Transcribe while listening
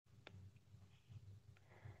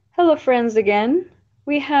Hello friends again.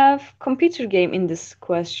 We have computer game in this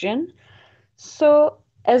question. So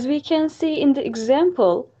as we can see in the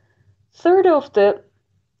example, third of the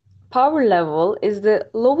power level is the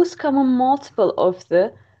lowest common multiple of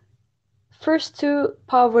the first two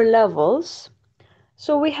power levels.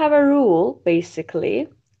 So we have a rule basically.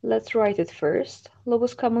 Let's write it first.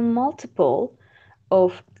 Lowest common multiple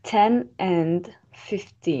of 10 and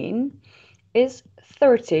 15 is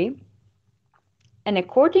 30. And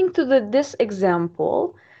according to this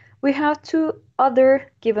example, we have two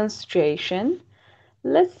other given situation.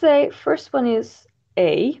 Let's say first one is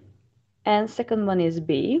A and second one is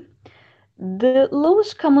B. The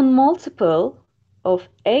lowest common multiple of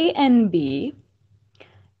A and B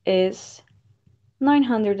is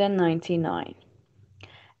 999.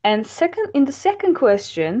 And in the second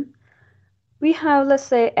question, we have, let's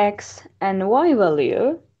say, X and Y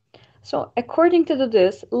value. So according to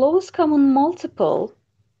this, lowest common multiple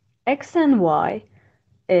X and Y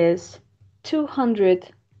is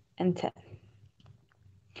 210.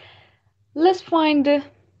 Let's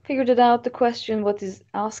figure it out the question what is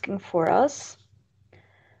asking for us.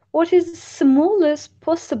 What is the smallest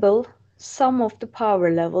possible sum of the power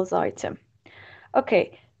levels item?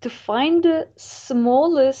 Okay, to find the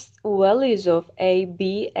smallest values of A,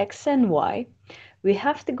 B, X, and Y, we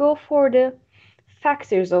have to go for the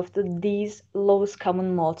factors of these lowest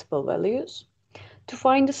common multiple values. To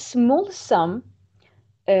find the smallest sum,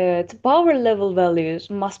 the power level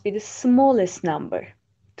values must be the smallest number.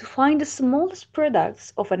 To find the smallest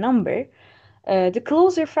products of a number, the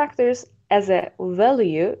closer factors as a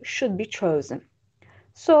value should be chosen.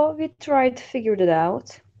 So we try to figure it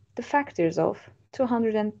out. The factors of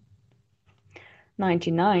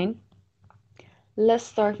 299. Let's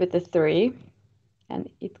start with the 3, and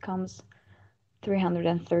it comes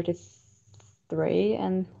 333,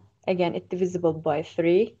 and again it's divisible by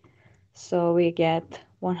 3, so we get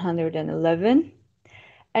 111,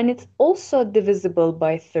 and it's also divisible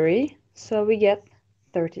by 3, so we get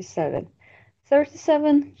 37.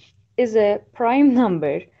 37 is a prime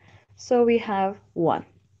number, so we have 1.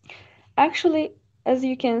 Actually, as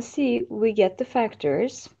you can see, we get the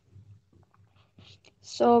factors,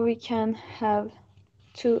 so we can have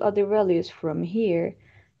two other values from here,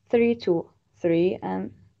 3 to 3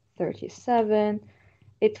 and 37.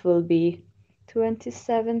 It will be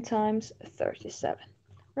 27 times 37,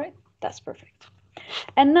 right? That's perfect.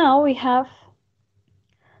 And now we have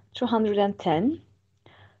 210.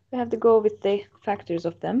 We have to go with the factors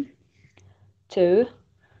of them. 2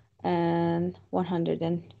 and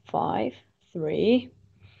 105, 3,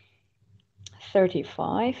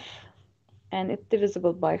 35, and it's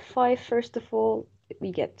divisible by 5. First of all,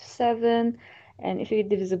 we get 7, and if it's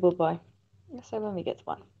divisible by 7, we get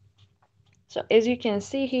 1. So as you can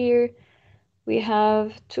see here, we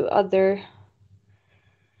have two other,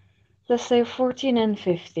 let's say 14 and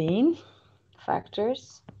 15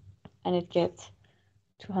 factors, and it gets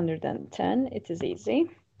 210. It is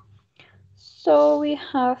easy. So we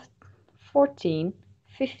have 14,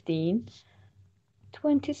 15,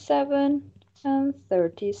 27, and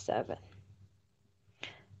 37.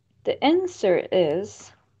 The answer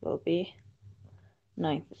will be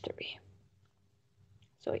 93.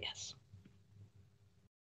 So yes.